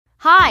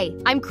Hi,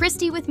 I'm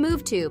Christy with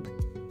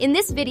MoveTube. In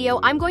this video,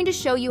 I'm going to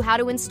show you how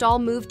to install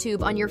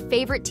MoveTube on your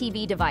favorite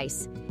TV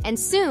device. And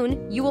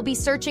soon, you will be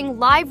searching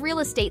live real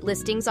estate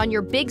listings on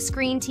your big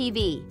screen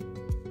TV.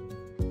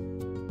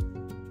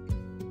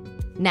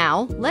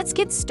 Now, let's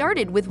get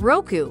started with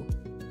Roku.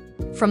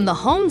 From the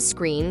home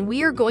screen,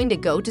 we are going to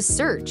go to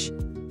Search.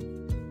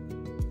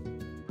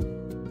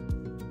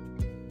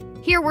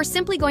 Here, we're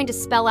simply going to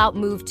spell out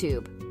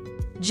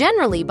MoveTube.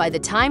 Generally, by the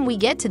time we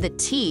get to the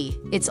T,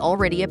 it's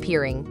already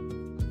appearing.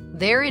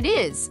 There it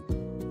is.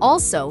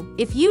 Also,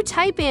 if you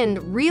type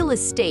in real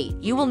estate,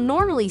 you will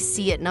normally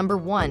see it number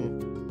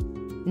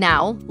 1.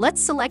 Now,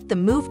 let's select the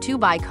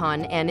MoveTube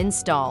icon and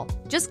install.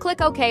 Just click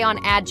OK on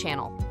Add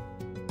Channel.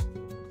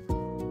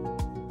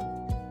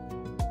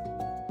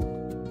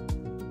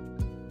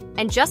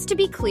 And just to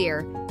be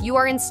clear, you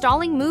are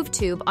installing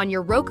MoveTube on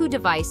your Roku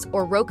device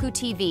or Roku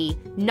TV,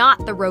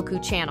 not the Roku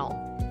channel.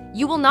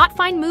 You will not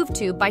find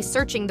MoveTube by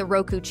searching the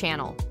Roku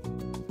channel.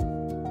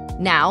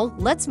 Now,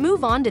 let's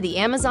move on to the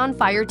Amazon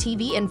Fire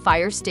TV and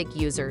Fire Stick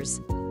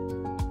users.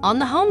 On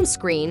the home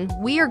screen,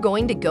 we are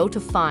going to go to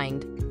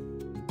Find.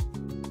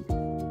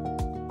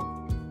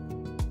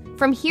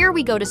 From here,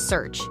 we go to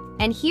Search,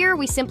 and here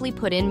we simply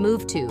put in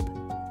MoveTube.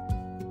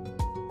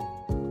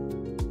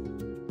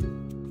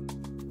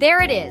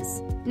 There it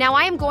is. Now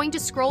I am going to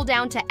scroll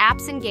down to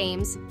Apps and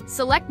Games,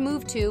 select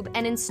MoveTube,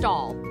 and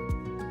install.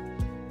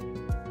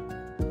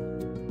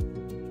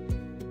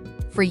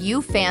 For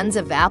you fans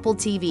of Apple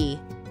TV,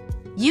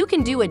 you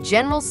can do a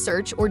general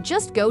search or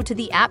just go to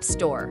the App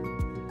Store.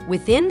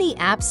 Within the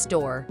App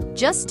Store,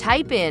 just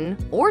type in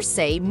or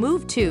say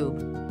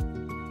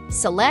MoveTube.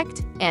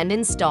 Select and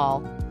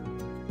install.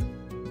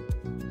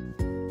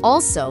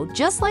 Also,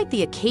 just like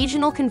the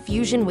occasional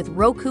confusion with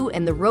Roku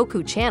and the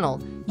Roku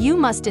channel, you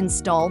must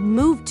install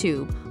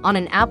MoveTube on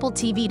an Apple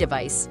TV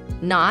device,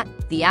 not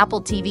the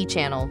Apple TV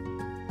channel.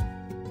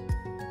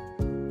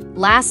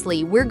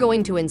 Lastly, we're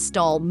going to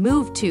install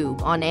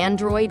MoveTube on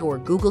Android or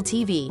Google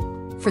TV.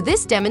 For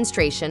this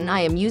demonstration, I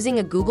am using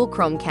a Google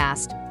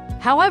Chromecast.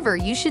 However,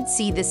 you should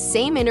see the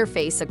same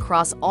interface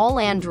across all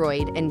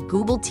Android and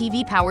Google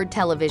TV-powered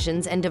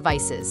televisions and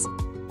devices.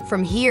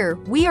 From here,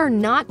 we are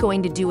not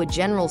going to do a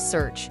general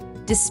search.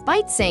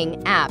 Despite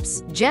saying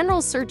apps,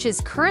 general searches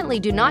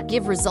currently do not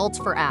give results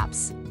for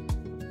apps.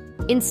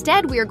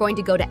 Instead, we are going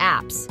to go to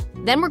Apps.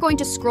 Then we're going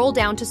to scroll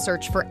down to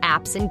search for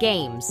Apps and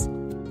Games.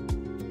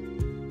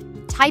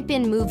 Type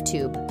in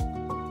MoveTube.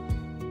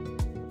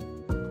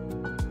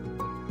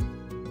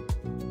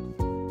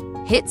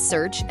 Hit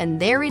search and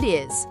there it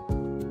is.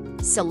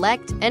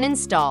 Select and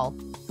install.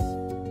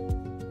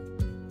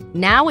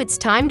 Now it's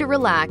time to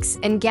relax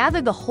and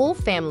gather the whole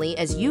family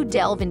as you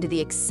delve into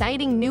the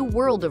exciting new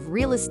world of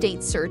real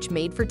estate search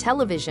made for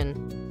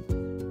television.